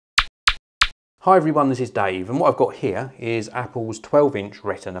Hi everyone, this is Dave, and what I've got here is Apple's 12-inch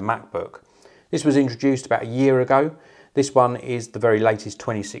Retina MacBook. This was introduced about a year ago. This one is the very latest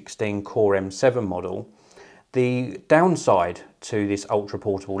 2016 Core M7 model. The downside to this ultra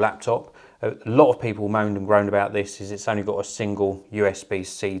portable laptop, a lot of people moaned and groaned about this, is it's only got a single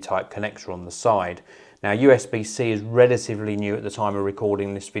USB-C type connector on the side. Now USB-C is relatively new at the time of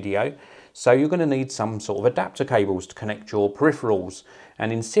recording this video, so you're going to need some sort of adapter cables to connect your peripherals,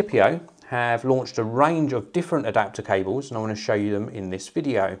 and Incipio have launched a range of different adapter cables, and I want to show you them in this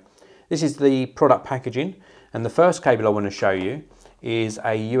video. This is the product packaging, and the first cable I want to show you is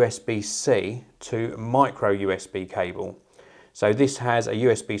a USB-C to micro USB cable. So this has a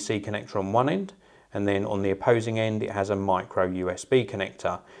USB-C connector on one end, and then on the opposing end it has a micro USB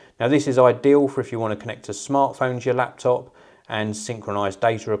connector. Now this is ideal for if you want to connect a smartphone to your laptop and synchronize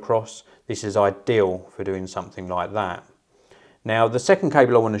data across. This is ideal for doing something like that. Now the second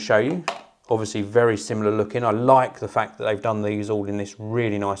cable I want to show you, obviously very similar looking. I like the fact that they've done these all in this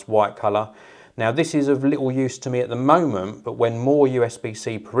really nice white colour. Now this is of little use to me at the moment, but when more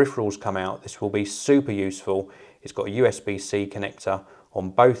USB-C peripherals come out, this will be super useful. It's got a USB-C connector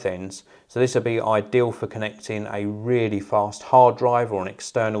on both ends, so this will be ideal for connecting a really fast hard drive or an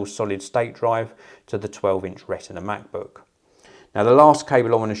external solid state drive to the 12-inch Retina MacBook. Now the last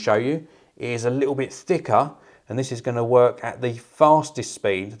cable I want to show you is a little bit thicker, and this is going to work at the fastest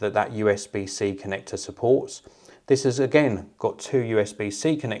speed that USB-C connector supports. This has again got two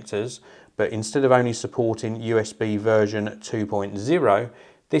USB-C connectors, but instead of only supporting USB version 2.0,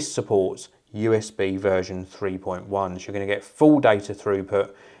 this supports USB version 3.1. So you're going to get full data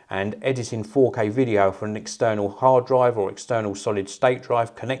throughput, and editing 4K video for an external hard drive or external solid state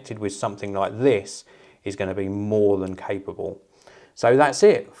drive connected with something like this is going to be more than capable. So that's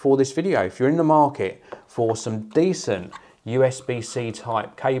it for this video. If you're in the market for some decent USB-C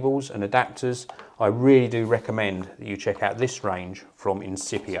type cables and adapters, I really do recommend that you check out this range from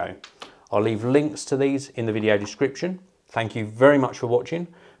Incipio. I'll leave links to these in the video description. Thank you very much for watching.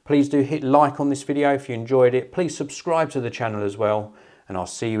 Please do hit like on this video if you enjoyed it. Please subscribe to the channel as well, and I'll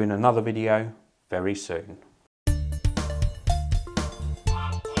see you in another video very soon.